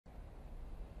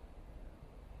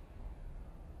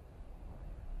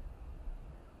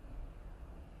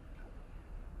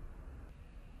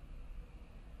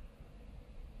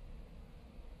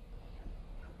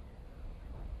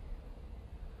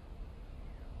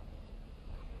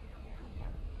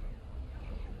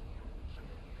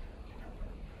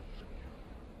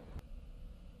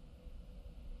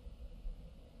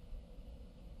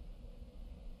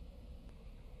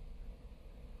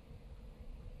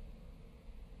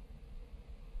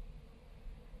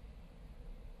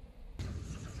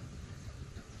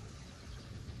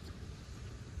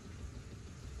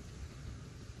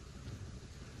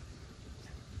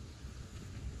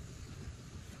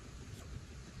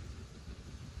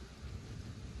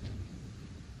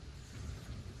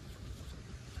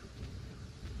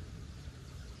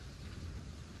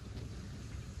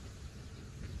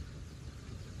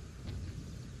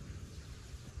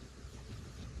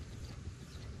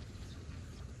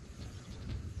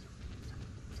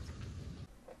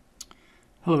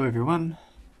Hello everyone,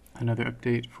 another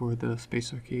update for the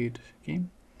Space Arcade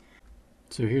game.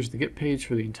 So here's the Get page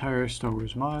for the entire Star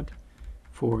Wars mod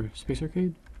for Space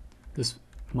Arcade. This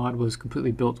mod was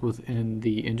completely built within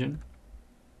the engine.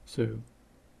 So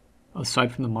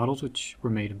aside from the models which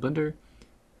were made in Blender,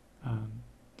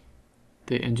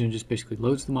 the engine just basically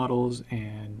loads the models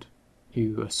and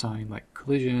you assign like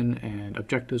collision and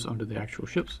objectives onto the actual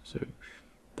ships. So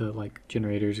the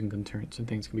generators and gun turrets and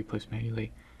things can be placed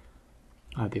manually.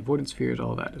 The avoidance spheres,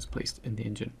 all that is placed in the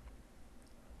engine.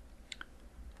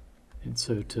 And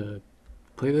so to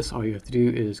play this, all you have to do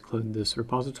is clone this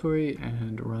repository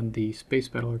and run the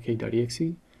spacebattlearcade.exe,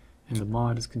 and the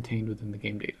mod is contained within the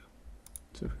game data.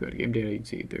 So if we go to game data, you can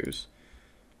see there's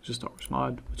a Star Wars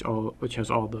mod, which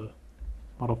has all the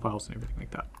model files and everything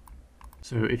like that.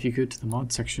 So if you go to the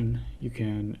mod section, you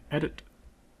can edit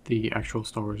the actual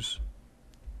Star Wars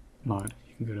mod.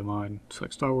 You can go to mod,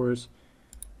 select Star Wars,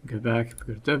 go back, if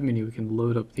we go to dev menu, we can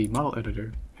load up the model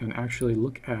editor and actually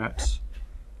look at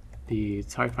the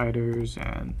TIE fighters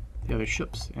and the other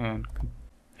ships, and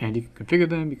you can configure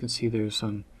them. You can see there's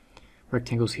some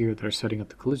rectangles here that are setting up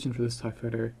the collision for this TIE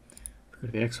fighter. If we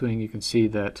go to the X-Wing, you can see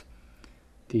that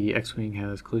the X-Wing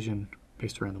has collision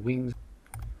based around the wings.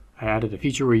 I added a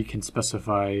feature where you can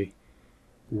specify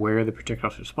where the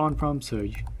projectiles should spawn from, so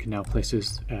you can now place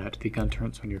this at the gun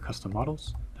turrets on your custom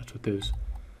models. That's what those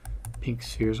pink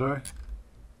spheres are.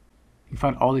 You can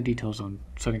find all the details on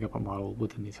setting up a model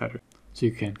within these headers. So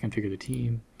you can configure the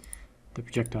team, the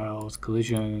projectiles,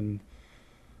 collision,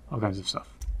 all kinds of stuff.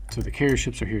 So the carrier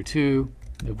ships are here too,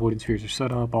 the avoidance spheres are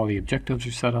set up, all the objectives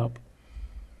are set up.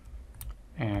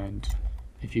 And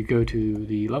if you go to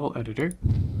the level editor,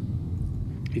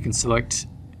 you can select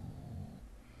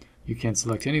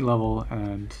any level,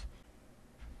 and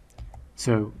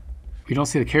so you don't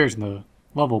see the carriers in the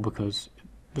level because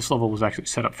this level was actually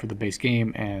set up for the base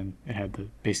game and it had the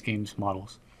base game's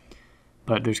models.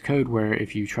 But there's code where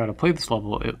if you try to play this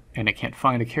level and it can't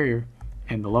find a carrier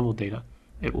in the level data,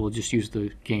 it will just use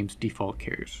the game's default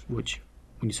carriers, which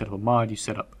when you set up a mod, you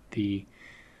set up the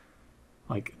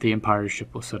Empire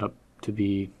ship was set up to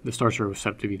be, the Star Destroyer was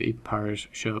set up to be the Empire's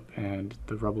ship, and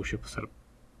the Rebel ship was set up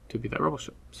to be that Rebel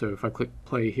ship. So if I click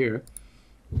play here,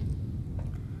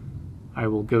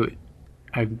 I've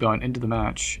gone into the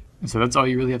match. And so that's all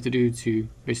you really have to do to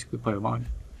basically play the mod.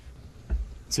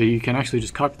 So you can actually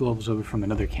just copy the levels over from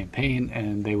another campaign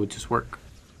and they would just work.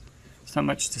 There's not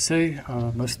much to say.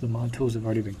 Most of the mod tools have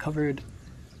already been covered,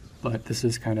 but this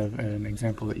is kind of an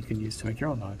example that you can use to make your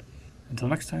own mod. Until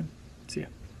next time, see ya.